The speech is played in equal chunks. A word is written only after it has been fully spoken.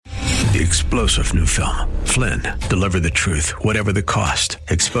The explosive new film, Flynn, deliver the truth, whatever the cost,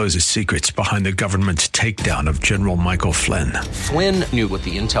 exposes secrets behind the government's takedown of General Michael Flynn. Flynn knew what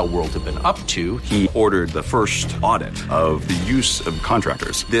the intel world had been up to. He ordered the first audit of the use of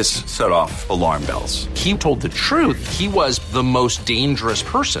contractors. This set off alarm bells. He told the truth. He was the most dangerous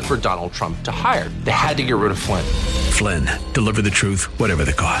person for Donald Trump to hire. They had to get rid of Flynn. Flynn, deliver the truth, whatever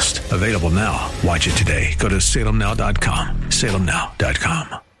the cost. Available now. Watch it today. Go to salemnow.com.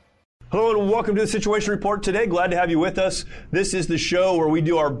 salemnow.com. Hello and welcome to the Situation Report today. Glad to have you with us. This is the show where we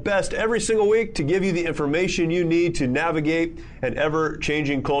do our best every single week to give you the information you need to navigate an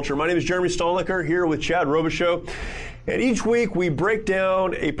ever-changing culture. My name is Jeremy Stolnicker, here with Chad Robichaux. And each week we break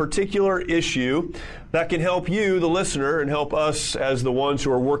down a particular issue that can help you, the listener, and help us as the ones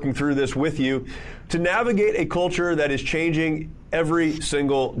who are working through this with you to navigate a culture that is changing every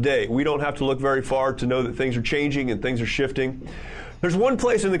single day. We don't have to look very far to know that things are changing and things are shifting. There's one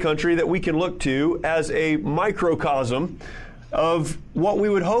place in the country that we can look to as a microcosm of what we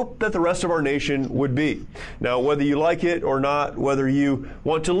would hope that the rest of our nation would be. Now, whether you like it or not, whether you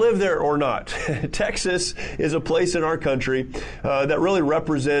want to live there or not, Texas is a place in our country that really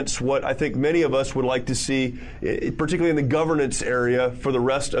represents what I think many of us would like to see, particularly in the governance area for the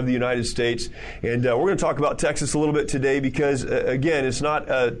rest of the United States. And we're going to talk about Texas a little bit today because, again, it's not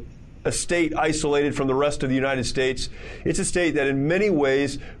a state isolated from the rest of the United States. It's a state that in many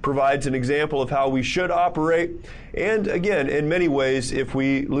ways provides an example of how we should operate. And again, in many ways, if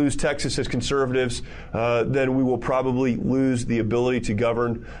we lose Texas as conservatives, then we will probably lose the ability to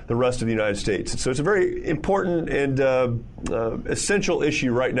govern the rest of the United States. So it's a very important and essential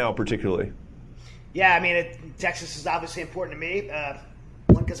issue right now, particularly. Yeah, I mean, Texas is obviously important to me.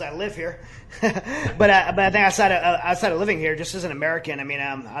 One, because I live here, but I think outside of living here, just as an American, I mean,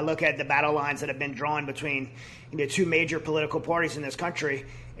 I look at the battle lines that have been drawn between two major political parties in this country,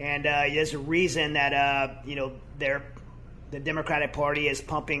 and there's a reason that the Democratic Party is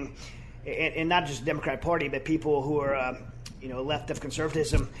pumping, and not just the Democratic Party, but people who are left of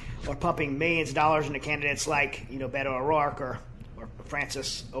conservatism are pumping millions of dollars into candidates like Beto O'Rourke or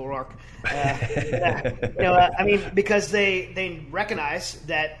Francis O'Rourke. I mean, because they recognize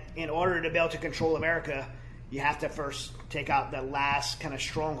that in order to be able to control America, you have to first take out the last kind of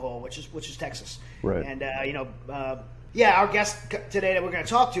stronghold, which is Texas. Right. And our guest today that we're going to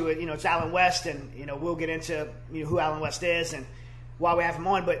talk to, it's Allen West, and we'll get into who Allen West is and why we have him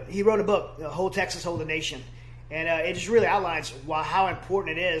on. But he wrote a book, "Hold Texas, Hold the Nation," and it just really outlines how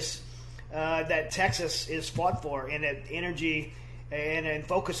important it is that Texas is fought for, and that energy and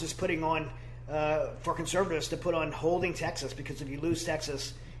focus is putting on for conservatives to put on holding Texas, because if you lose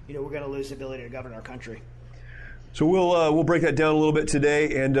Texas, we're going to lose the ability to govern our country. So we'll break that down a little bit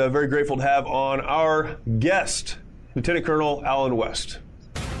today, and very grateful to have on our guest, Lieutenant Colonel Allen West.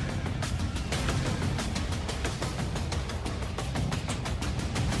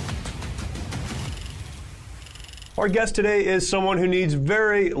 Our guest today is someone who needs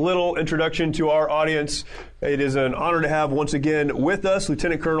very little introduction to our audience. It is an honor to have once again with us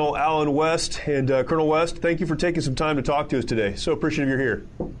Lieutenant Colonel Allen West. And Colonel West, thank you for taking some time to talk to us today. So appreciative you're here.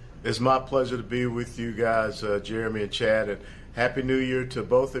 It's my pleasure to be with you guys, Jeremy and Chad. And Happy New Year to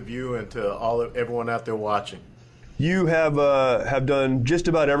both of you and to everyone out there watching. You have done just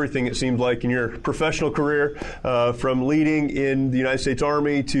about everything, it seems like, in your professional career, from leading in the United States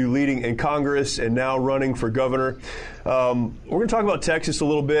Army to leading in Congress and now running for governor. We're going to talk about Texas a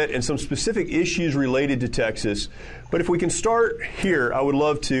little bit and some specific issues related to Texas. But if we can start here, I would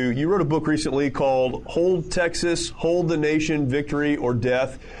love to. You wrote a book recently called Hold Texas, Hold the Nation, Victory or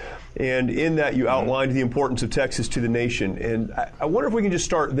Death. And in that, you outlined the importance of Texas to the nation. And I wonder if we can just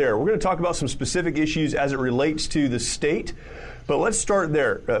start there. We're going to talk about some specific issues as it relates to the state. But let's start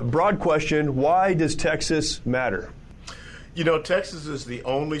there. Broad question, why does Texas matter? Texas is the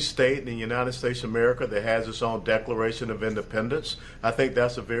only state in the United States of America that has its own Declaration of Independence. I think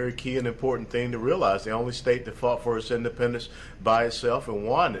that's a very key and important thing to realize. The only state that fought for its independence by itself and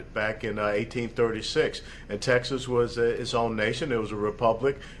won it back in 1836. And Texas was its own nation. It was a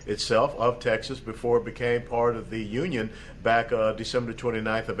republic itself of Texas before it became part of the Union back December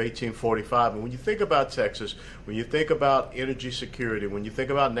 29th of 1845. And when you think about Texas, when you think about energy security, when you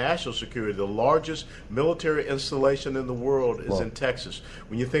think about national security, the largest military installation in the world is in Texas.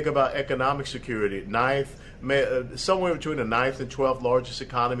 When you think about economic security, somewhere between the 9th and 12th largest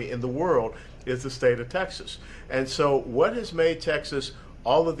economy in the world is the state of Texas. And so what has made Texas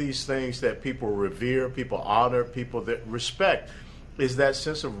all of these things that people revere, people honor, people that respect, is that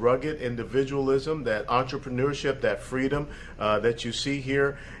sense of rugged individualism, that entrepreneurship, that freedom that you see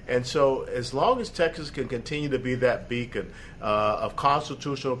here. And so as long as Texas can continue to be that beacon of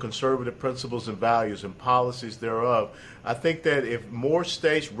constitutional conservative principles and values and policies thereof, I think that if more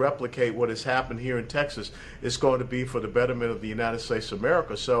states replicate what has happened here in Texas, it's going to be for the betterment of the United States of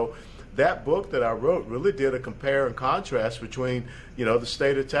America. So that book that I wrote really did a compare and contrast between, the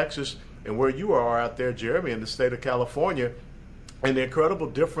state of Texas and where you are out there, Jeremy, in the state of California, and the incredible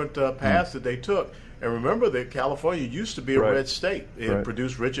different paths that they took. And remember that California used to be a red state. It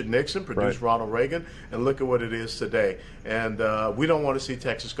produced Richard Nixon, produced Ronald Reagan, and look at what it is today. And we don't want to see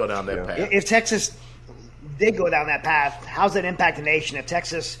Texas go down that path. If Texas did go down that path, how's that impact the nation if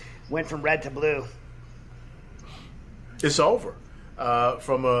Texas went from red to blue? It's over.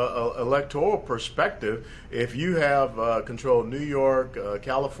 From an electoral perspective, if you have control New York,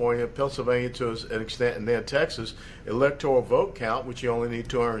 California, Pennsylvania to an extent, and then Texas, electoral vote count, which you only need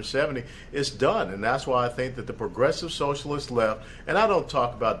 270, is done. And that's why I think that the progressive socialist left, and I don't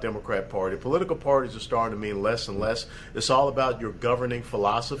talk about Democrat Party, political parties are starting to mean less and less. It's all about your governing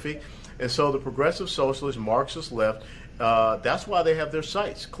philosophy. And so the progressive socialist, Marxist left, that's why they have their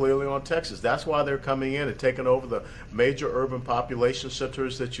sights clearly on Texas. That's why they're coming in and taking over the major urban population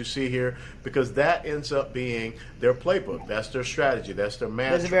centers that you see here, because that ends up being their playbook. That's their strategy. That's their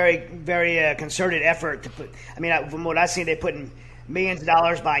mantra. There's a very, very concerted effort to put. From what I've seen, they put in millions of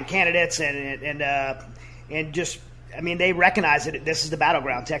dollars behind candidates and just. They recognize that this is the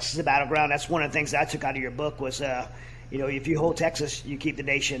battleground. Texas is the battleground. That's one of the things that I took out of your book was, if you hold Texas, you keep the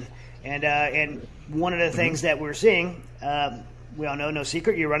nation. And one of the things that we're seeing, we all know, no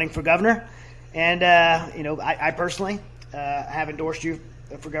secret, you're running for governor. And, I personally have endorsed you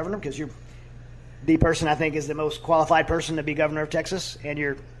for governor because you're the person I think is the most qualified person to be governor of Texas. And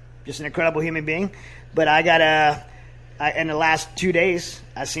you're just an incredible human being. But I got in the last 2 days,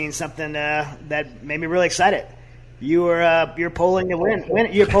 I seen something that made me really excited. You're polling to win.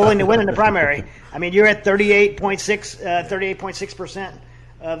 You're polling to win in the primary. You're at 38.6%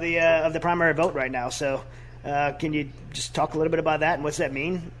 of the primary vote right now. So, can you just talk a little bit about that and what's that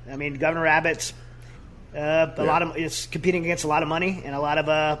mean? Governor Abbott's it's competing against a lot of money and a lot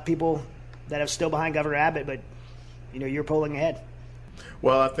of people that are still behind Governor Abbott, but you're polling ahead.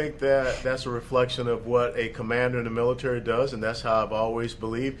 Well, I think that's a reflection of what a commander in the military does, and that's how I've always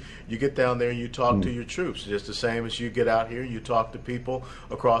believed. You get down there and you talk to your troops, just the same as you get out here, you talk to people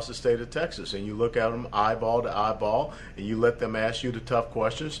across the state of Texas, and you look at them eyeball to eyeball, and you let them ask you the tough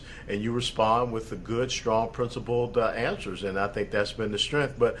questions, and you respond with the good, strong, principled answers, and I think that's been the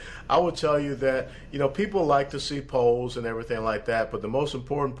strength. But I would tell you that, people like to see polls and everything like that, but the most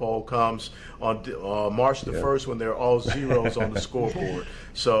important poll comes on March the 1st when they're all zeros on the scoreboard.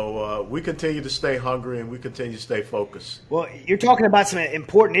 So we continue to stay hungry and we continue to stay focused. Well, you're talking about some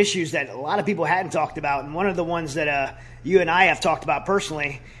important issues that a lot of people hadn't talked about, and one of the ones that you and I have talked about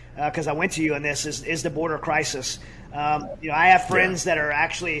personally, because I went to you on this, is the border crisis. I have friends that are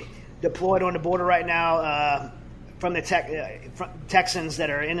actually deployed on the border right now from the Texans that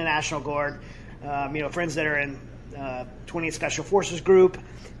are in the National Guard, friends that are in 20th Special Forces Group.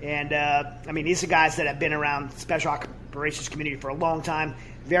 And, these are guys that have been around Special Operations community for a long time,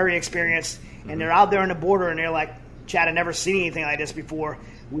 very experienced, and they're out there on the border, and they're like, Chad, I've never seen anything like this before.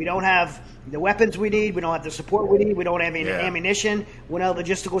 We don't have the weapons we need. We don't have the support we need. We don't have any ammunition. We don't have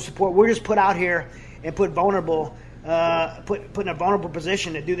logistical support. We're just put out here and put in a vulnerable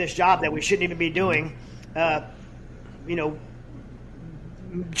position to do this job that we shouldn't even be doing,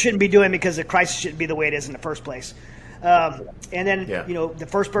 shouldn't be doing because the crisis shouldn't be the way it is in the first place. And then, the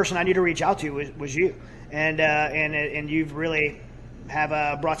first person I need to reach out to was you. And you've really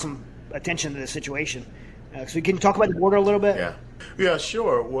have brought some attention to the situation. So can you talk about the border a little bit? Yeah,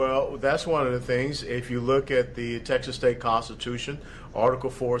 sure. Well, that's one of the things. If you look at the Texas State Constitution, Article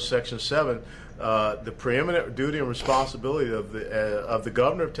 4, Section 7, the preeminent duty and responsibility of the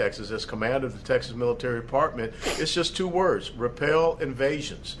governor of Texas as commander of the Texas Military Department is just two words: repel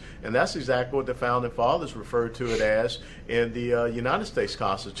invasions. And that's exactly what the Founding Fathers referred to it as in the United States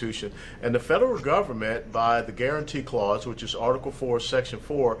Constitution. And the federal government, by the Guarantee Clause, which is Article 4, Section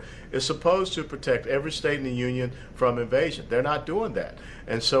 4, is supposed to protect every state in the Union from invasion. They're not doing that.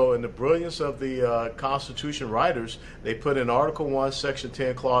 And so in the brilliance of the Constitution writers, they put in Article 1, Section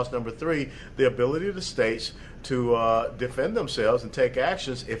 10, Clause number 3, the ability of the states to defend themselves and take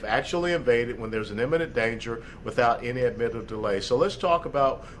actions if actually invaded when there's an imminent danger without any admitted delay. So let's talk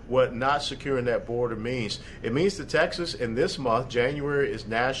about what not securing that border means. It means that Texas, in this month, January is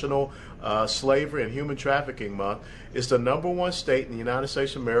National Slavery and Human Trafficking Month, is the #1 state in the United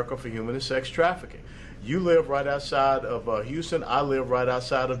States of America for human and sex trafficking. You live right outside of Houston. I live right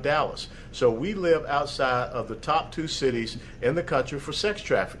outside of Dallas. So we live outside of the top 2 cities in the country for sex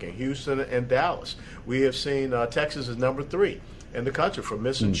trafficking, Houston and Dallas. We have seen Texas is #3 in the country for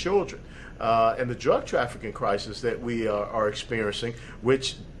missing children. And the drug trafficking crisis that we are experiencing,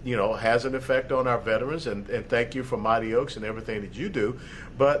 which has an effect on our veterans, and thank you for Mighty Oaks and everything that you do.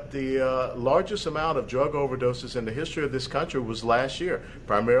 But the largest amount of drug overdoses in the history of this country was last year,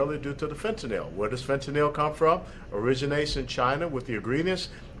 primarily due to the fentanyl. Where does fentanyl come from? Originates in China with the ingredients,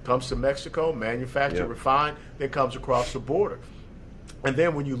 comes to Mexico, manufactured, refined, then comes across the border. And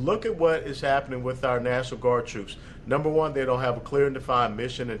then when you look at what is happening with our National Guard troops, #1, they don't have a clear and defined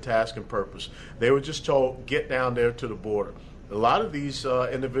mission and task and purpose. They were just told, get down there to the border. A lot of these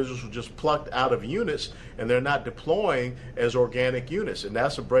individuals were just plucked out of units, and they're not deploying as organic units. And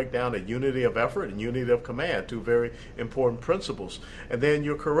that's a breakdown of unity of effort and unity of command, 2 very important principles. And then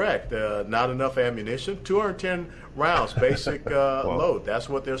you're correct, not enough ammunition, 210 rounds, basic load. That's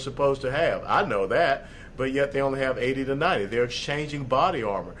what they're supposed to have. I know that, but yet they only have 80 to 90. They're exchanging body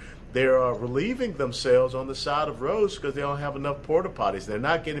armor. They're relieving themselves on the side of roads because they don't have enough porta potties. They're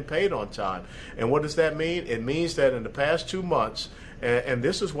not getting paid on time. And what does that mean? It means that in the past 2 months, and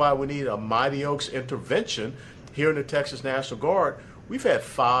this is why we need a Mighty Oaks intervention here in the Texas National Guard, we've had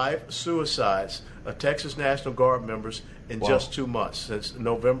 5 suicides of Texas National Guard members in just 2 months, since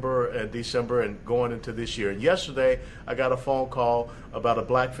November and December and going into this year. And yesterday, I got a phone call about a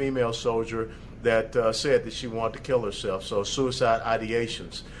black female soldier that said that she wanted to kill herself, so suicide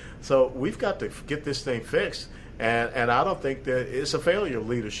ideations. So we've got to get this thing fixed, and I don't think that it's a failure of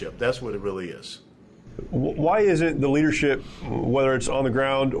leadership. That's what it really is. Why isn't the leadership, whether it's on the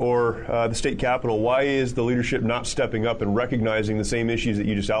ground or the state capitol, why is the leadership not stepping up and recognizing the same issues that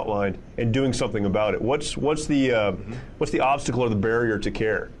you just outlined and doing something about it? What's the obstacle or the barrier to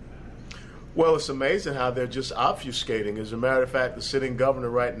care? Well, it's amazing how they're just obfuscating. As a matter of fact, the sitting governor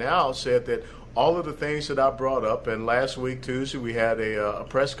right now said that all of the things that I brought up, and last week, Tuesday, we had a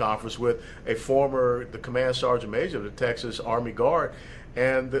press conference with the command sergeant major of the Texas Army Guard,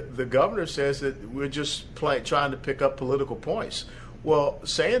 and the governor says that we're just trying to pick up political points. Well,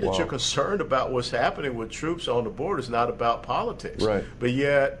 saying that you're concerned about what's happening with troops on the border is not about politics. Right. But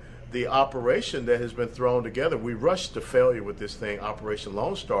yet, the operation that has been thrown together, we rushed to failure with this thing, Operation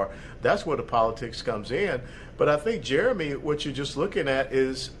Lone Star. That's where the politics comes in. But I think, Jeremy, what you're just looking at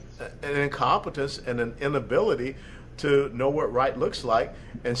is an incompetence and an inability to know what right looks like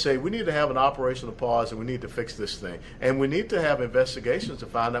and say we need to have an operational pause and we need to fix this thing. And we need to have investigations to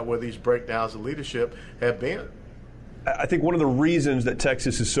find out where these breakdowns of leadership have been. I think one of the reasons that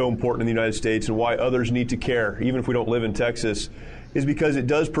Texas is so important in the United States and why others need to care, even if we don't live in Texas, is because it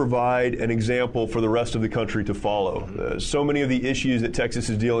does provide an example for the rest of the country to follow. So many of the issues that Texas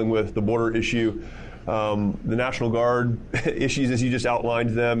is dealing with, the border issue, the National Guard issues as you just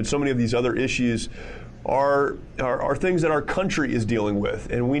outlined them, and so many of these other issues are things that our country is dealing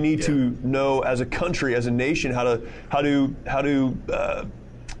with, and we need to know as a country, as a nation, how to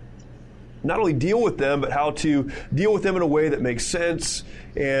not only deal with them, but how to deal with them in a way that makes sense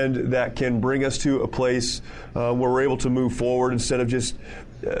and that can bring us to a place where we're able to move forward instead of just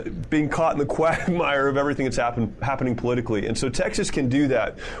being caught in the quagmire of everything that's happening politically. And so Texas can do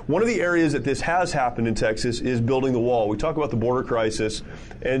that. One of the areas that this has happened in Texas is building the wall. We talk about the border crisis,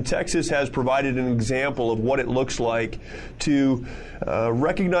 and Texas has provided an example of what it looks like to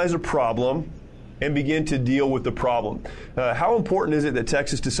recognize a problem and begin to deal with the problem. How important is it that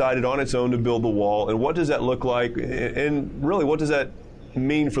Texas decided on its own to build the wall, and what does that look like, and really what does that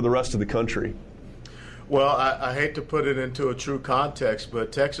mean for the rest of the country? Well, I hate to put it into a true context,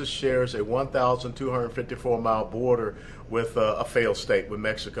 but Texas shares a 1,254-mile border with a failed state, with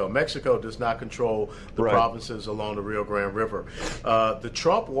Mexico. Mexico does not control the provinces along the Rio Grande River. The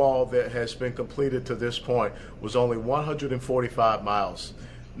Trump wall that has been completed to this point was only 145 miles.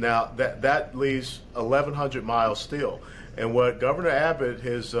 Now, that leaves 1,100 miles still. And what Governor Abbott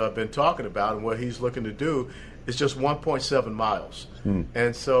has been talking about and what he's looking to do is just 1.7 miles.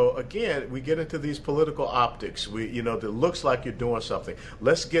 And so, again, we get into these political optics. That looks like you're doing something.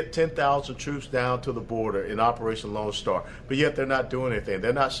 Let's get 10,000 troops down to the border in Operation Lone Star. But yet they're not doing anything.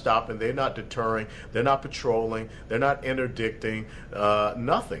 They're not stopping. They're not deterring. They're not patrolling. They're not interdicting.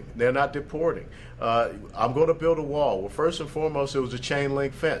 Nothing. They're not deporting. I'm going to build a wall. Well, first and foremost, it was a chain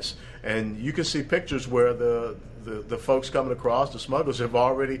link fence. And you can see pictures where the folks coming across, the smugglers, have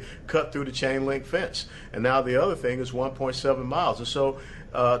already cut through the chain link fence. And now the other thing is 1.7 miles. And so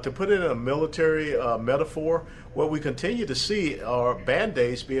to put it in a military metaphor, what we continue to see are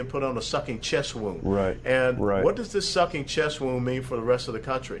Band-Aids being put on a sucking chest wound. Right. And right. What does this sucking chest wound mean for the rest of the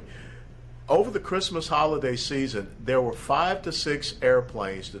country? Over the Christmas holiday season, there were 5 to 6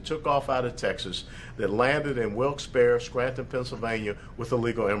 airplanes that took off out of Texas that landed in Wilkes-Barre, Scranton, Pennsylvania, with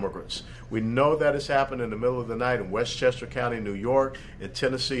illegal immigrants. We know that has happened in the middle of the night in Westchester County, New York, in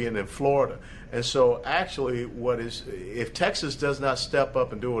Tennessee, and in Florida. And so actually if Texas does not step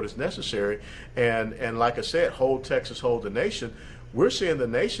up and do what is necessary, and like I said, hold Texas, hold the nation, we're seeing the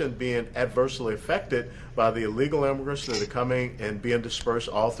nation being adversely affected by the illegal immigrants that are coming and being dispersed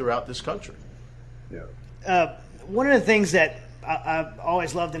all throughout this country. Yeah. One of the things that I've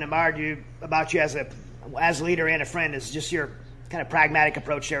always loved and admired about you as a leader and a friend is just your kind of pragmatic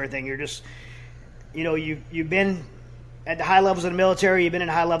approach to everything. You're just, you've been at the high levels of the military, you've been in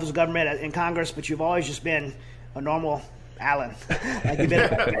high levels of government in Congress, but you've always just been a normal Alan.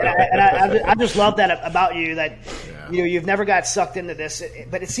 I just love that about you, that you've never got sucked into this.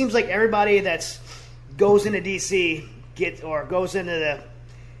 But it seems like everybody that goes into D.C. goes into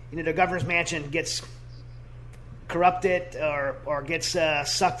the governor's mansion gets corrupted or gets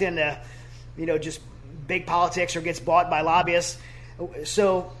sucked into just big politics or gets bought by lobbyists.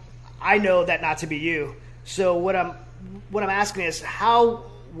 So I know that not to be you. So what I'm asking is, how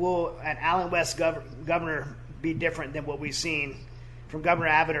will an Allen West governor be different than what we've seen from Governor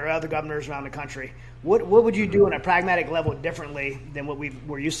Abbott or other governors around the country? What would you do on a pragmatic level differently than what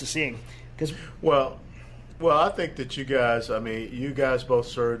we're used to seeing? Well, I think that you guys both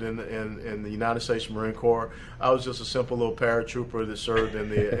served in the United States Marine Corps. I was just a simple little paratrooper that served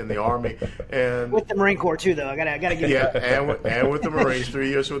in the Army, and with the Marine Corps too, though. I gotta give and with the Marines, 3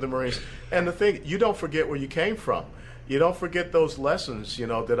 years with the Marines. And the thing, you don't forget where you came from. You don't forget those lessons,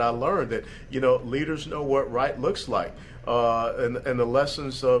 that I learned, that, leaders know what right looks like. And the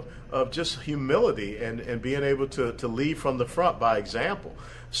lessons of just humility and being able to lead from the front by example.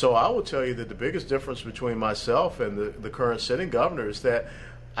 So I will tell you that the biggest difference between myself and the current sitting governor is that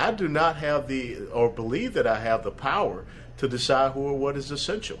I do not have believe that I have the power to decide who or what is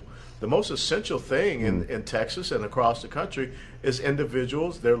essential. The most essential thing in Texas and across the country is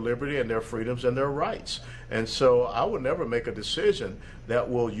individuals, their liberty and their freedoms and their rights. And so I would never make a decision that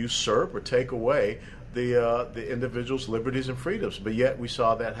will usurp or take away the individual's liberties and freedoms. But yet we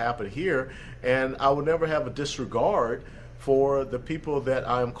saw that happen here, and I would never have a disregard for the people that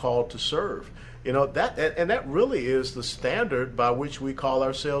I am called to serve. That really is the standard by which we call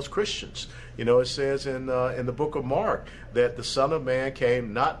ourselves Christians. It says in the book of Mark that the Son of Man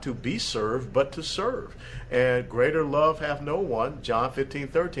came not to be served, but to serve. And greater love hath no one, John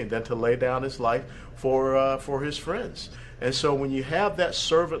 15:13, than to lay down his life for his friends. And so when you have that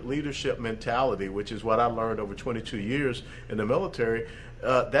servant leadership mentality, which is what I learned over 22 years in the military,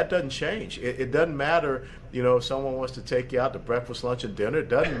 that doesn't change. It doesn't matter, if someone wants to take you out to breakfast, lunch, and dinner. It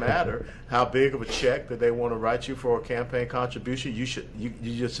doesn't matter how big of a check that they want to write you for a campaign contribution. You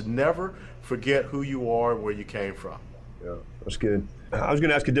just never forget who you are and where you came from. Yeah, that's good. I was going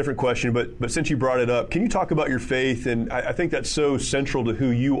to ask a different question, but since you brought it up, can you talk about your faith? And I think that's so central to who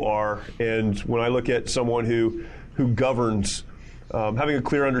you are. And when I look at someone who governs, having a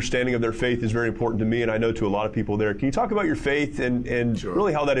clear understanding of their faith is very important to me, and I know to a lot of people there. Can you talk about your faith and Sure.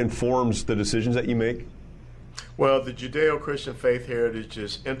 really how that informs the decisions that you make? Well, the Judeo-Christian faith heritage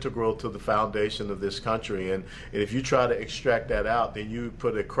is integral to the foundation of this country, and if you try to extract that out, then you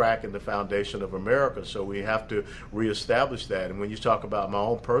put a crack in the foundation of America. So we have to reestablish that. And when you talk about my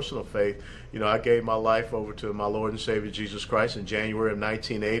own personal faith, I gave my life over to my Lord and Savior Jesus Christ in January of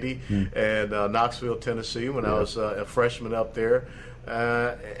 1980 in Knoxville, Tennessee, when I was a freshman up there.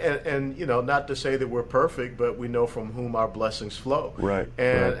 And not to say that we're perfect, but we know from whom our blessings flow. Right.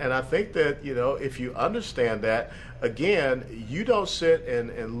 And I think that, if you understand that, again, you don't sit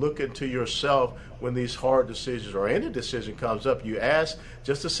and look into yourself when these hard decisions or any decision comes up. You ask,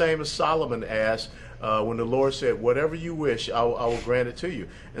 just the same as Solomon asked when the Lord said, whatever you wish, I will grant it to you.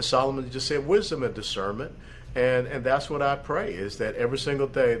 And Solomon just said wisdom and discernment. And that's what I pray, is that every single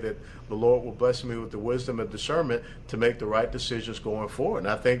day that the Lord will bless me with the wisdom and discernment to make the right decisions going forward. And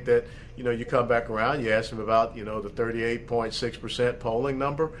I think that, you come back around, you ask him about, the 38.6% polling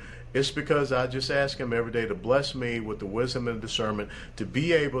number. It's because I just ask him every day to bless me with the wisdom and discernment to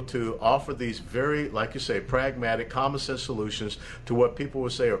be able to offer these very, like you say, pragmatic, common sense solutions to what people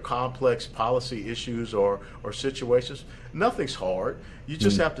would say are complex policy issues or situations. Nothing's hard. You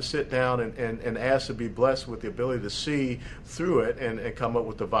just have to sit down and ask to be blessed with the ability to see through it and come up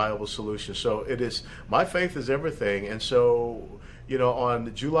with a viable solution. So my faith is everything. And so,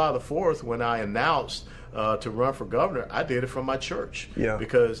 on July the 4th, when I announced to run for governor, I did it from my church. Yeah.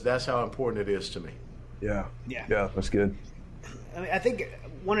 Because that's how important it is to me. Yeah, that's good. I think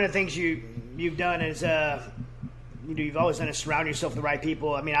one of the things you've done is you've always done is surround yourself with the right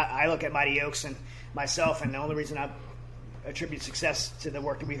people. I mean, I look at Mighty Oaks and myself, and the only reason I attribute success to the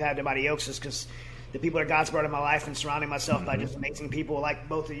work that we've had at Mighty Oaks is because the people that God's brought in my life and surrounding myself by just amazing people like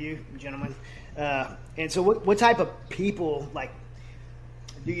both of you gentlemen. And so what type of people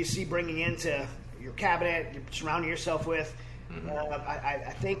do you see bringing into your cabinet, you're surrounding yourself with?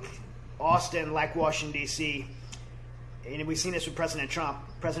 I think Austin, like Washington, D.C., and we've seen this with President Trump.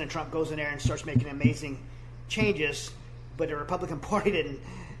 President Trump goes in there and starts making amazing changes, but the Republican Party didn't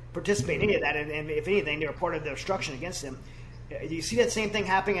participate in any of that, and if anything, they were part of the obstruction against him. Do you see that same thing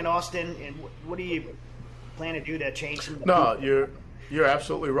happening in Austin, and what do you plan to do to change some of the No, you're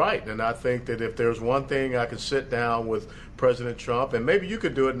absolutely right. And I think that if there's one thing I could sit down with President Trump, and maybe you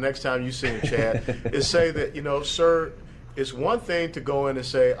could do it next time you see him, Chad, is say that, sir, it's one thing to go in and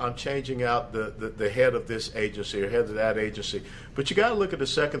say, I'm changing out the head of this agency or head of that agency. But you got to look at the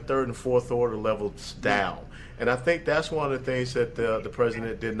second, third, and fourth order levels down. And I think that's one of the things that the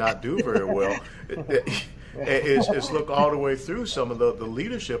president did not do very well. Is look all the way through some of the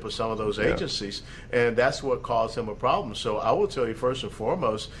leadership of some of those agencies, and that's what caused him a problem. So I will tell you first and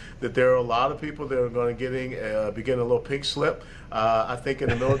foremost that there are a lot of people that are going to be getting a little pink slip. I think in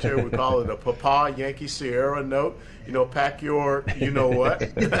the military we call it a Papa Yankee Sierra note. Pack your what.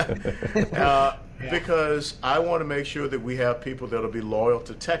 Because I want to make sure that we have people that will be loyal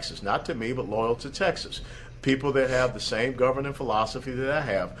to Texas, not to me, but loyal to Texas. People that have the same governing philosophy that I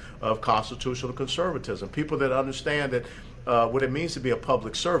have of constitutional conservatism. People that understand that what it means to be a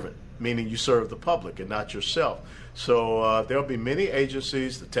public servant, meaning you serve the public and not yourself. So there'll be many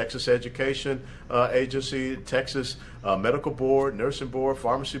agencies, the Texas Education Agency, Texas Medical Board, Nursing Board,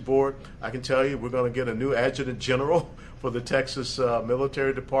 Pharmacy Board. I can tell you we're going to get a new adjutant general for the Texas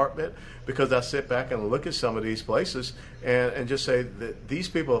Military Department, because I sit back and look at some of these places and just say that these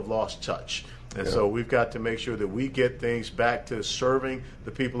people have lost touch. And so we've got to make sure that we get things back to serving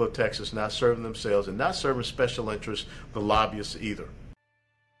the people of Texas, not serving themselves, and not serving special interests, the lobbyists either.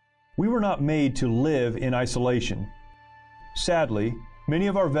 We were not made to live in isolation. Sadly, many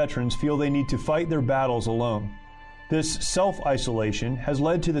of our veterans feel they need to fight their battles alone. This self-isolation has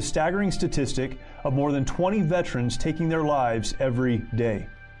led to the staggering statistic of more than 20 veterans taking their lives every day.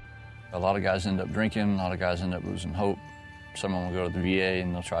 A lot of guys end up drinking, a lot of guys end up losing hope. Someone will go to the VA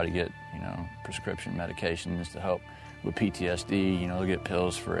and they'll try to get, prescription medications to help with PTSD. They'll get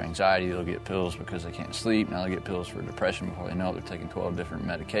pills for anxiety, they'll get pills because they can't sleep, now they'll get pills for depression. Before they know it, they're taking 12 different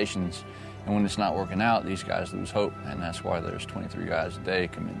medications. And when it's not working out, these guys lose hope, and that's why there's 23 guys a day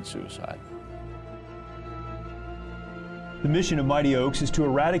committing suicide. The mission of Mighty Oaks is to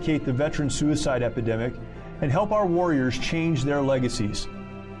eradicate the veteran suicide epidemic and help our warriors change their legacies.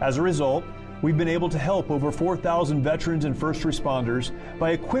 As a result, we've been able to help over 4,000 veterans and first responders by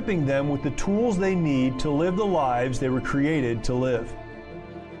equipping them with the tools they need to live the lives they were created to live.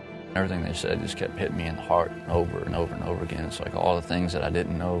 Everything they said just kept hitting me in the heart over and over and over again. It's like all the things that I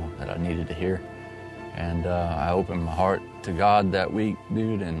didn't know that I needed to hear. And I opened my heart to God that week,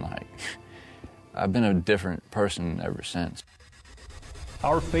 dude, and I've been a different person ever since.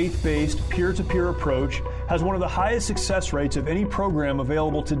 Our faith-based, peer-to-peer approach has one of the highest success rates of any program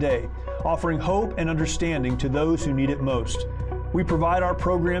available today, offering hope and understanding to those who need it most. We provide our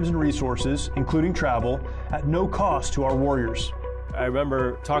programs and resources, including travel, at no cost to our warriors. I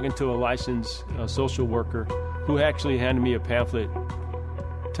remember talking to a licensed social worker who actually handed me a pamphlet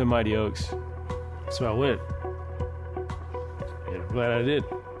to Mighty Oaks. So I went. And I'm glad I did.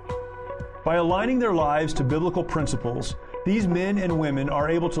 By aligning their lives to biblical principles, these men and women are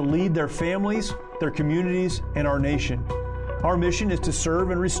able to lead their families, their communities, and our nation. Our mission is to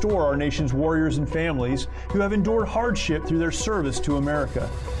serve and restore our nation's warriors and families who have endured hardship through their service to America,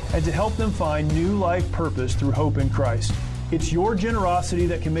 and to help them find new life purpose through hope in Christ. It's your generosity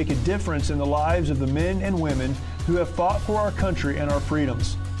that can make a difference in the lives of the men and women who have fought for our country and our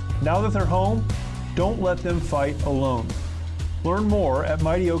freedoms. Now that they're home, Don't let them fight alone. Learn more at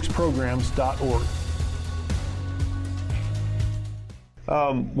mightyoaksprograms.org.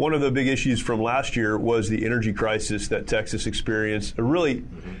 One of the big issues from last year was the energy crisis that Texas experienced. Really,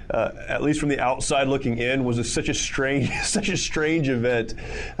 at least from the outside looking in, was such a strange event.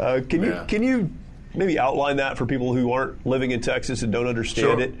 Can you maybe outline that for people who aren't living in Texas and don't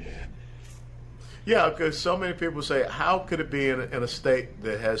understand it? Yeah, because so many people say, how could it be in a state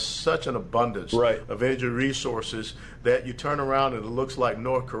that has such an abundance of energy resources that you turn around and it looks like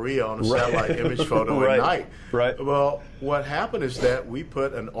North Korea on a satellite image photo at night? Right. Well, what happened is that we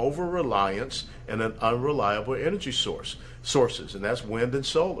put an over-reliance and an unreliable energy sources, and that's wind and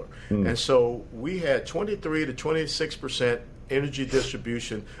solar. And so we had 23 to 26% energy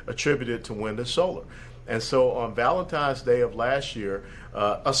distribution attributed to wind and solar. And so on Valentine's Day of last year,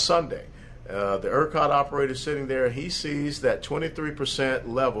 a Sunday, the ERCOT operator sitting there, he sees that 23%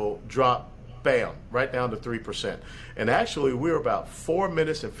 level drop, bam, right down to 3%. And actually, we were about 4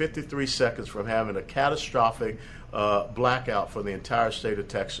 minutes and 53 seconds from having a catastrophic blackout for the entire state of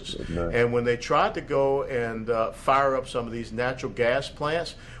Texas. And when they tried to go and fire up some of these natural gas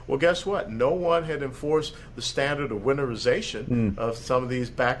plants, well, guess what? No one had enforced the standard of winterization of some of these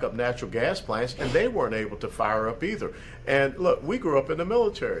backup natural gas plants, and they weren't able to fire up either. And look, we grew up in the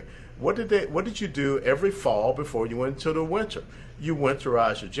military. What did you do every fall before you went into the winter? You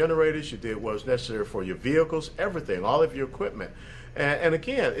winterized your generators, you did what was necessary for your vehicles, everything, all of your equipment. And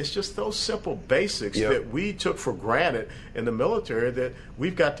again, it's just those simple basics that we took for granted in the military that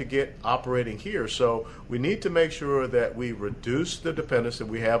we've got to get operating here. So we need to make sure that we reduce the dependence that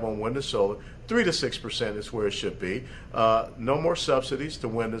we have on wind and solar. 3 to 6% is where it should be. No more subsidies to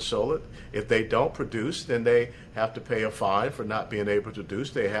wind and solar. If they don't produce, then they have to pay a fine for not being able to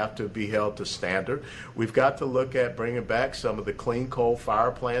produce. They have to be held to standard. We've got to look at bringing back some of the clean coal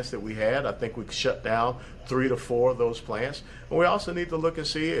fire plants that we had. I think we shut down 3 to 4 of those plants. And we also need to look and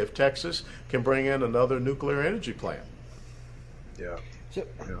see if Texas can bring in another nuclear energy plant. So,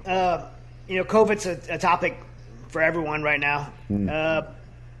 COVID's a topic for everyone right now.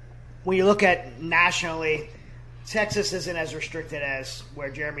 When you look at nationally, Texas isn't as restricted as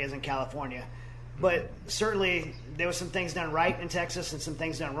where Jeremy is in California. But certainly there were some things done right in Texas and some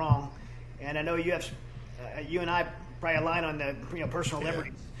things done wrong. And I know you and I probably align on the personal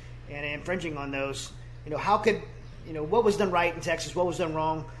liberties and infringing on those. What was done right in Texas, what was done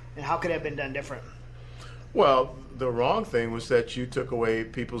wrong, and how could it have been done different? Well, the wrong thing was that you took away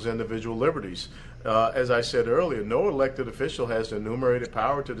people's individual liberties. As I said earlier, no elected official has the enumerated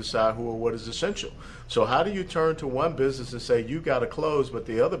power to decide who or what is essential. So how do you turn to one business and say you got to close, but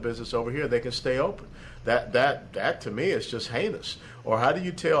the other business over here, they can stay open? That to me is just heinous. Or how do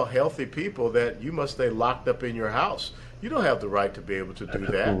you tell healthy people that you must stay locked up in your house? You don't have the right to be able to do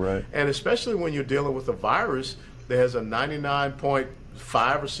that. Right. And especially when you're dealing with a virus that has a 99.5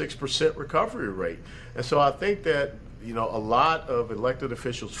 or 6% recovery rate. And so I think that a lot of elected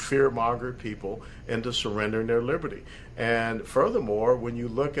officials fear-monger people into surrendering their liberty. And furthermore, when you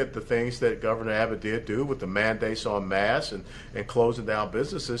look at the things that Governor Abbott did do with the mandates on masks and closing down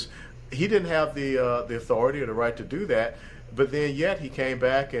businesses, he didn't have the authority or the right to do that. But then yet he came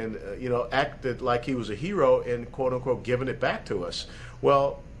back and, acted like he was a hero and, quote-unquote, giving it back to us.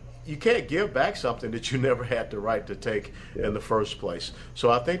 Well, you can't give back something that you never had the right to take in the first place. So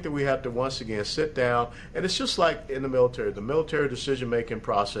I think that we have to once again sit down, and it's just like in the military decision-making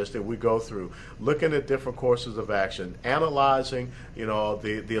process that we go through, looking at different courses of action, analyzing,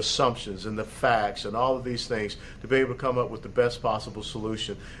 the assumptions and the facts and all of these things to be able to come up with the best possible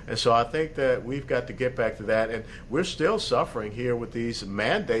solution. And so I think that we've got to get back to that, and we're still suffering here with these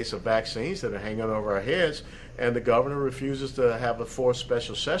mandates of vaccines that are hanging over our heads. And the governor refuses to have a fourth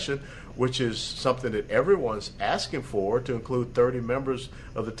special session, which is something that everyone's asking for, to include 30 members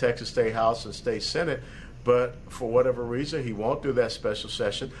of the Texas State House and State Senate. But for whatever reason, he won't do that special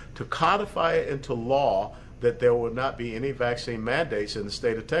session to codify it into law that there will not be any vaccine mandates in the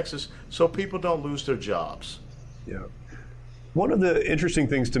state of Texas so people don't lose their jobs. Yeah. One of the interesting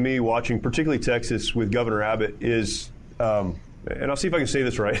things to me watching, particularly Texas with Governor Abbott, is, and I'll see if I can say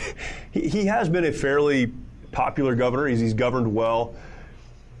this right, he has been a fairly popular governor. He's governed well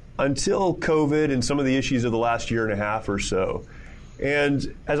until COVID and some of the issues of the last year and a half or so.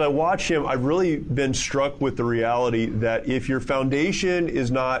 And as I watch him, I've really been struck with the reality that if your foundation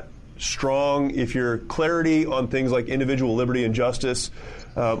is not strong, if your clarity on things like individual liberty and justice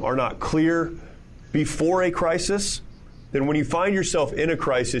are not clear before a crisis, then when you find yourself in a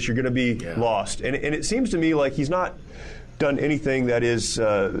crisis, you're going to be lost. And it seems to me like he's not done anything that is,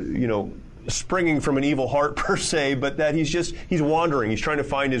 springing from an evil heart per se, but that he's wandering. He's trying to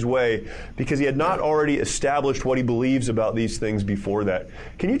find his way because he had not already established what he believes about these things before that.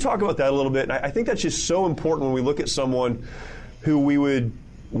 Can you talk about that a little bit? And I think that's just so important when we look at someone who we would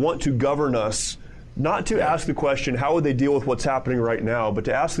want to govern us, not to ask the question, how would they deal with what's happening right now, but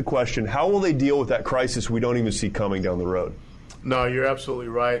to ask the question, how will they deal with that crisis we don't even see coming down the road? No, you're absolutely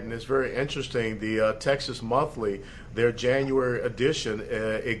right, and it's very interesting. The Texas Monthly, their January edition,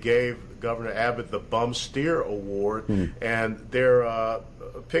 it gave Governor Abbott the Bum Steer Award, and their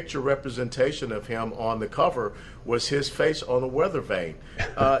picture representation of him on the cover was his face on a weather vane.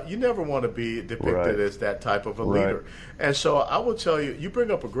 You never want to be depicted as that type of a leader. And so I will tell you, you bring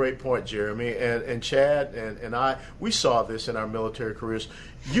up a great point, Jeremy, and Chad and I, we saw this in our military careers.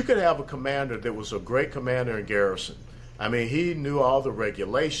 You could have a commander that was a great commander in garrison. I mean, he knew all the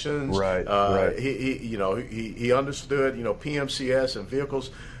regulations. He understood, PMCS and vehicles.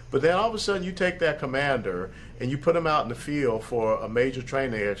 But then all of a sudden you take that commander and you put him out in the field for a major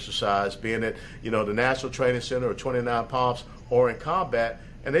training exercise, being at, the National Training Center or 29 Palms or in combat,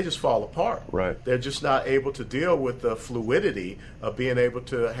 and they just fall apart. Right. They're just not able to deal with the fluidity of being able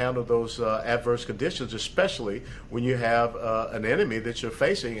to handle those adverse conditions, especially when you have an enemy that you're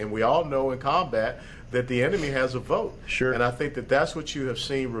facing. And we all know in combat that the enemy has a vote. Sure. And I think that that's what you have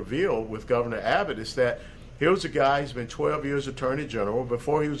seen revealed with Governor Abbott, is that here was a guy, he's been 12 years Attorney General.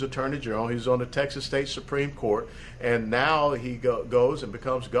 Before he was Attorney General, he was on the Texas State Supreme Court, and now he goes and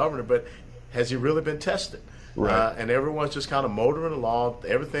becomes governor. But has he really been tested? Right. And everyone's just kind of motoring along.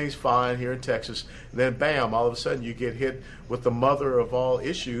 Everything's fine here in Texas. And then, bam, all of a sudden you get hit with the mother of all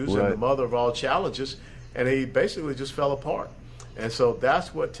issues and the mother of all challenges, and he basically just fell apart. And so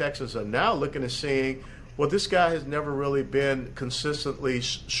that's what Texans are now looking and seeing. Well, this guy has never really been consistently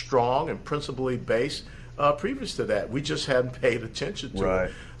strong and principally based previous to that. We just hadn't paid attention to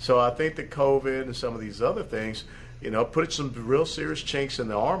it. So I think that COVID and some of these other things, put some real serious chinks in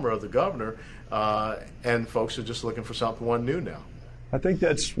the armor of the governor, and folks are just looking for something new now. I think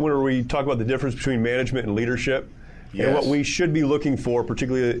that's when we talk about the difference between management and leadership. Yes. And what we should be looking for,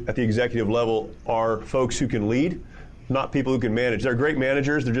 particularly at the executive level, are folks who can lead, not people who can manage. They're great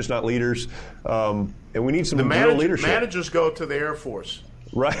managers, they're just not leaders. And we need some real leadership. Managers go to the Air Force.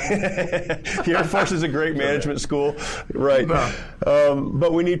 Right. The Air Force is a great management school. Right. No.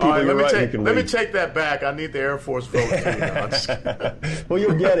 But we need people who can lead. Let me take that back. I need the Air Force vote too. Well,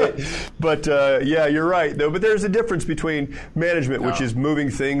 you'll get it. But, yeah, you're right, though. But there's a difference between management, which is moving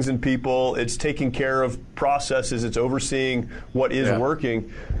things and people. It's taking care of processes. It's overseeing what is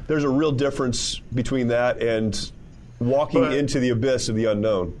working. There's a real difference between that and walking into the abyss of the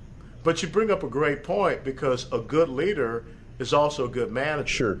unknown. But you bring up a great point, because a good leader is also a good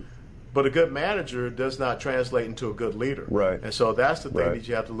manager. Sure. But a good manager does not translate into a good leader. Right. And so that's the thing that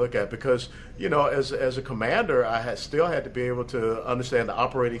you have to look at, because, as a commander, I still had to be able to understand the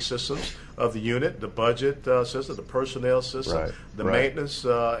operating systems of the unit, the budget system, the personnel system, the maintenance,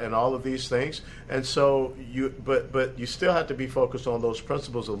 and all of these things. And so but you still have to be focused on those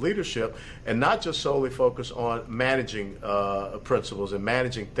principles of leadership, and not just solely focus on managing principles and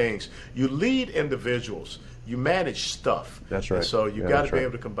managing things. You lead individuals. You manage stuff. That's right. And so you've got to be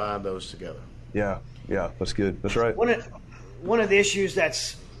able to combine those together. Yeah, that's good. That's right. One of the issues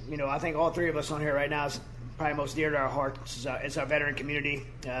that's, I think all three of us on here right now is probably most dear to our hearts is our veteran community.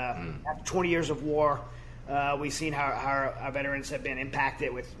 After 20 years of war, we've seen how our veterans have been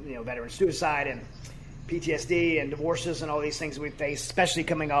impacted with, veteran suicide and PTSD and divorces and all these things we face, especially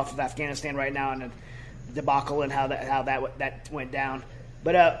coming off of Afghanistan right now and the debacle and how that went down.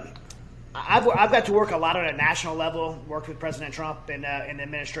 But I've got to work a lot on a national level, worked with President Trump and the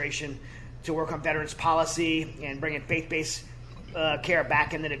administration to work on veterans policy and bringing faith-based care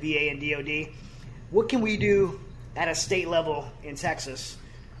back into the VA and DOD. What can we do at a state level in Texas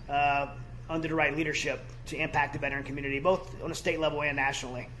under the right leadership to impact the veteran community, both on a state level and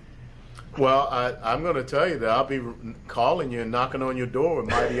nationally? Well, I'm going to tell you that I'll be calling you and knocking on your door with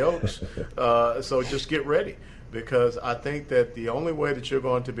Mighty Oaks. So just get ready. Because I think that the only way that you're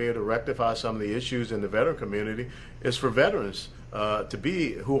going to be able to rectify some of the issues in the veteran community is for veterans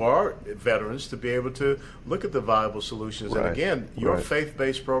who are veterans to be able to look at the viable solutions. And again, your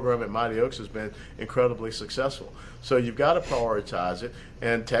faith-based program at Mighty Oaks has been incredibly successful. So you've got to prioritize it.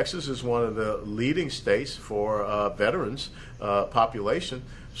 And Texas is one of the leading states for veterans population.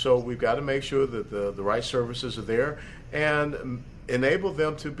 So we've got to make sure that the right services are there. And enable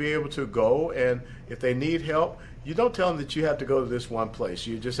them to be able to go, and if they need help, you don't tell them that you have to go to this one place.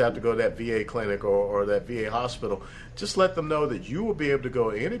 You just have to go to that VA clinic or that VA hospital. Just let them know that you will be able to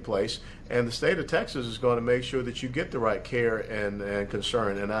go any place, and the state of Texas is going to make sure that you get the right care and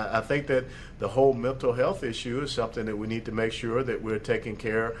concern. And I think that the whole mental health issue is something that we need to make sure that we're taking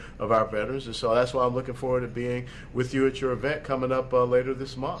care of our veterans. And so that's why I'm looking forward to being with you at your event coming up later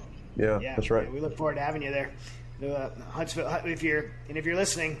this month. Yeah, that's right. We look forward to having you there. Huntsville, if you're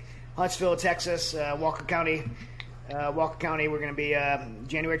listening, Huntsville, Texas, Walker County. Walker County, we're going to be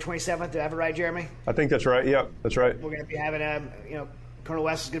January 27th. Do I have it right, Jeremy? I think that's right. Yeah, that's right. We're going to be having Colonel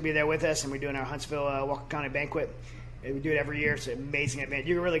West is going to be there with us, and we're doing our Huntsville Walker County banquet. We do it every year. It's an amazing event.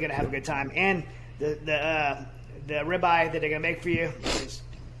 You're really going to have a good time. And the ribeye that they're going to make for you is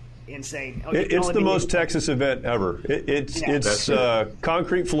insane. It's the most Texas event ever. It's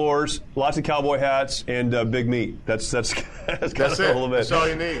concrete floors, lots of cowboy hats, and big meat. That's kind of the whole event. That's all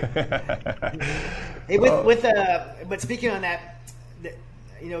you need. Hey, but speaking on that,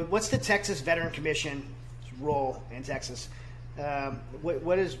 what's the Texas Veteran Commission's role in Texas?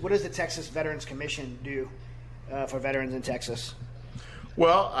 What does the Texas Veterans Commission do for veterans in Texas?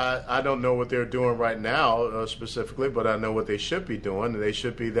 Well, I don't know what they're doing right now specifically, but I know what they should be doing. They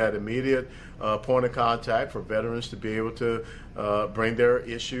should be that immediate point of contact for veterans to be able to bring their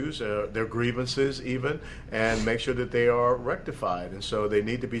issues, their grievances even, and make sure that they are rectified. And so they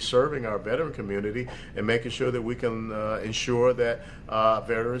need to be serving our veteran community and making sure that we can ensure that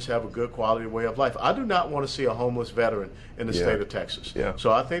veterans have a good quality way of life. I do not want to see a homeless veteran in the state of Texas. Yeah.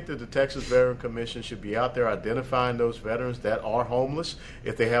 So I think that the Texas Veteran Commission should be out there identifying those veterans that are homeless.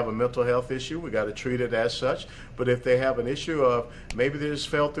 If they have a mental health issue, we got to treat it as such. But if they have an issue of maybe they just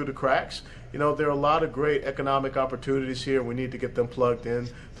fell through the cracks, there are a lot of great economic opportunities here. We need to get them plugged in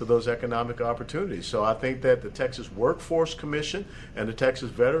to those economic opportunities. So I think that the Texas Workforce Commission and the Texas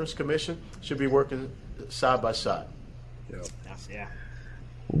Veterans Commission should be working side by side. Yeah.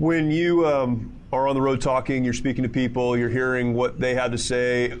 When you are on the road talking, you're speaking to people, you're hearing what they have to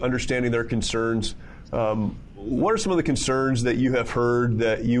say, understanding their concerns. What are some of the concerns that you have heard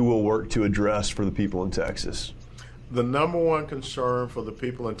that you will work to address for the people in Texas? The number one concern for the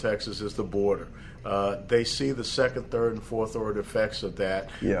people in Texas is the border. They see the second, third, and fourth order effects of that,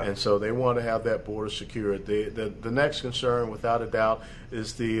 and so they want to have that border secured. The next concern, without a doubt,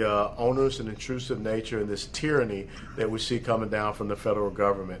 is the onerous and intrusive nature and this tyranny that we see coming down from the federal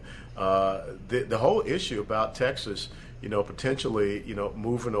government. The whole issue about Texas, potentially,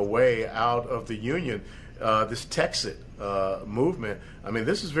 moving away out of the union, this Texit movement. I mean,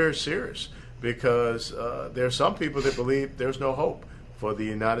 this is very serious. Because there are some people that believe there's no hope for the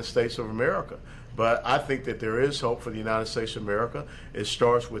United States of America. But I think that there is hope for the United States of America. It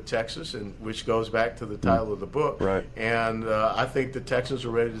starts with Texas, and which goes back to the title of the book. Right. And I think the Texans are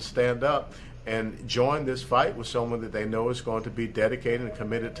ready to stand up and join this fight with someone that they know is going to be dedicated and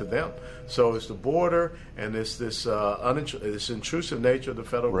committed to them. So it's the border and it's this intrusive nature of the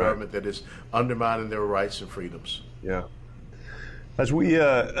federal government that is undermining their rights and freedoms. Yeah. As we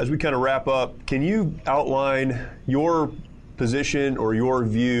kind of wrap up, can you outline your position or your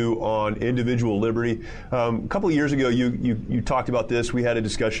view on individual liberty? A couple of years ago, you talked about this. We had a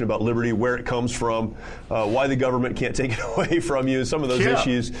discussion about liberty, where it comes from, why the government can't take it away from you, some of those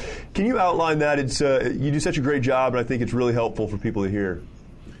issues. Can you outline that? You do such a great job, and I think it's really helpful for people to hear.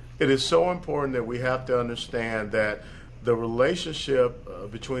 It is so important that we have to understand that the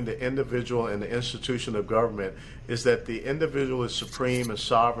relationship between the individual and the institution of government is that the individual is supreme and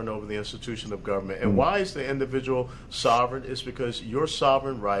sovereign over the institution of government. And why is the individual sovereign? It's because your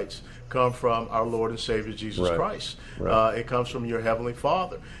sovereign rights come from our Lord and Savior Jesus Christ. It comes from your Heavenly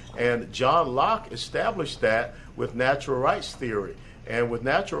Father. And John Locke established that with natural rights theory. And with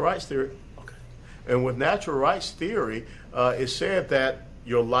natural rights theory, it said that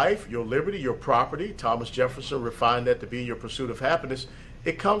your life, your liberty, your property, Thomas Jefferson refined that to be your pursuit of happiness,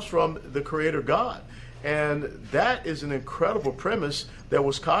 it comes from the Creator God. And that is an incredible premise that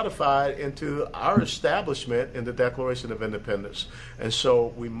was codified into our establishment in the Declaration of Independence. And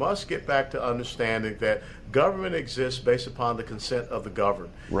so we must get back to understanding that government exists based upon the consent of the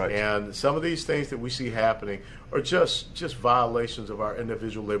governed. Right. And some of these things that we see happening are just violations of our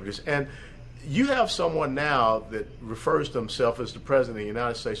individual liberties. And you have someone now that refers to himself as the President of the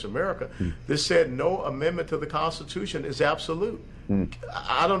United States of America that said no amendment to the Constitution is absolute.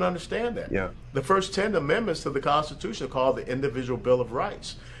 I don't understand that. Yeah. The first 10 amendments to the Constitution are called the Individual Bill of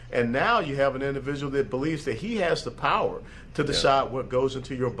Rights. And now you have an individual that believes that he has the power to decide what goes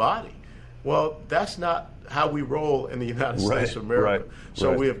into your body. Well, that's not how we roll in the United States of America.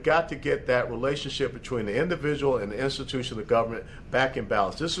 So we have got to get that relationship between the individual and the institution of government back in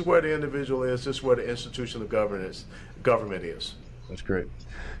balance. This is where the individual is. This is where the institution of government is. That's great.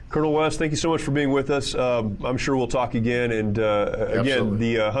 Colonel West, thank you so much for being with us. I'm sure we'll talk again. And again,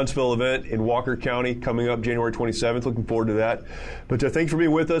 the Huntsville event in Walker County coming up January 27th. Looking forward to that. But thank you for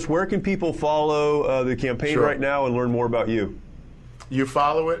being with us. Where can people follow the campaign right now and learn more about you? You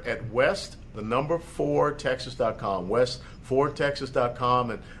follow it at West4Texas.com,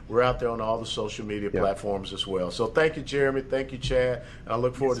 West4Texas.com, and we're out there on all the social media platforms as well. So thank you, Jeremy. Thank you, Chad. And I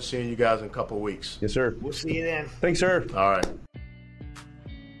look forward to seeing you guys in a couple of weeks. Yes, sir. We'll see you then. Thanks, sir. All right.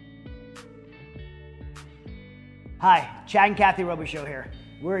 Hi, Chad and Kathy Robichaux here.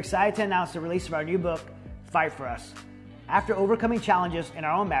 We're excited to announce the release of our new book, Fight for Us. After overcoming challenges in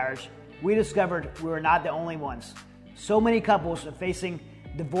our own marriage, we discovered we were not the only ones. So many couples are facing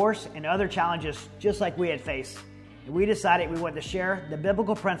divorce and other challenges just like we had faced. And we decided we wanted to share the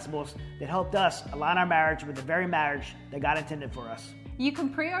biblical principles that helped us align our marriage with the very marriage that God intended for us. You can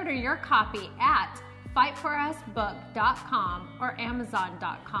pre-order your copy at fightforusbook.com or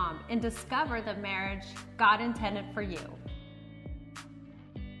amazon.com and discover the marriage God intended for you.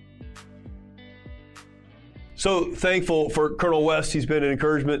 So thankful for Colonel West. He's been an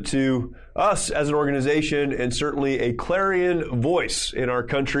encouragement to us as an organization and certainly a clarion voice in our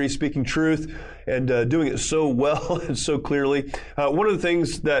country, speaking truth and doing it so well and so clearly. One of the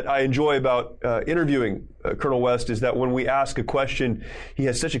things that I enjoy about interviewing Colonel West is that when we ask a question, he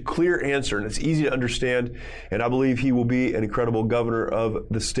has such a clear answer and it's easy to understand. And I believe he will be an incredible governor of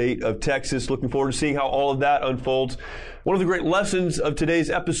the state of Texas. Looking forward to seeing how all of that unfolds. One of the great lessons of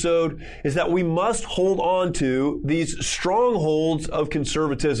today's episode is that we must hold on to these strongholds of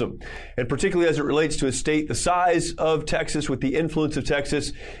conservatism, and particularly as it relates to a state the size of Texas with the influence of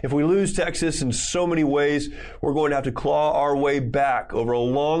Texas. If we lose Texas in so many ways, we're going to have to claw our way back over a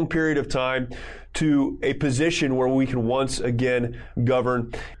long period of time to a position where we can once again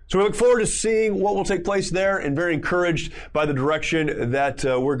govern. So we look forward to seeing what will take place there and very encouraged by the direction that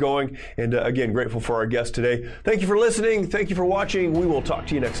we're going. And again, grateful for our guest today. Thank you for listening. Thank you for watching. We will talk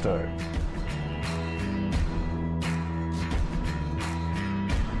to you next time.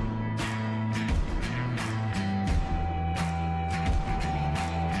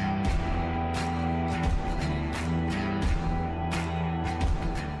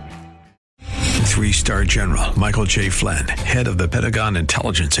 Three-star General Michael J. Flynn, head of the Pentagon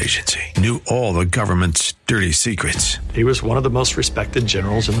Intelligence Agency, knew all the government's dirty secrets. He was one of the most respected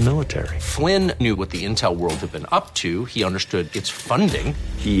generals in the military. Flynn knew what the intel world had been up to. He understood its funding.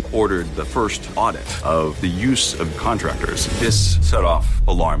 He ordered the first audit of the use of contractors. This set off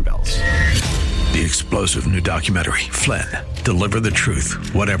alarm bells. The explosive new documentary, Flynn, Deliver the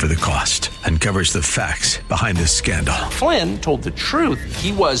Truth, Whatever the Cost, uncovers the facts behind this scandal. Flynn told the truth.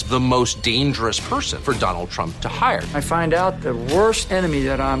 He was the most dangerous person for Donald Trump to hire. I find out the worst enemy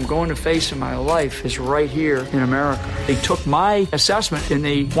that I'm going to face in my life is right here in America. They took my assessment and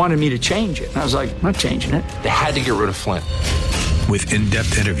they wanted me to change it. And I was like, I'm not changing it. They had to get rid of Flynn. With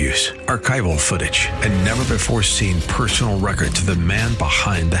in-depth interviews, archival footage, and never-before-seen personal records of the man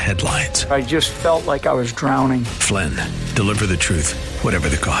behind the headlines. I just felt like I was drowning. Flynn, Deliver the Truth, Whatever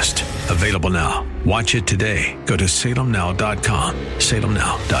the Cost. Available now. Watch it today. Go to salemnow.com.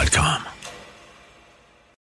 salemnow.com.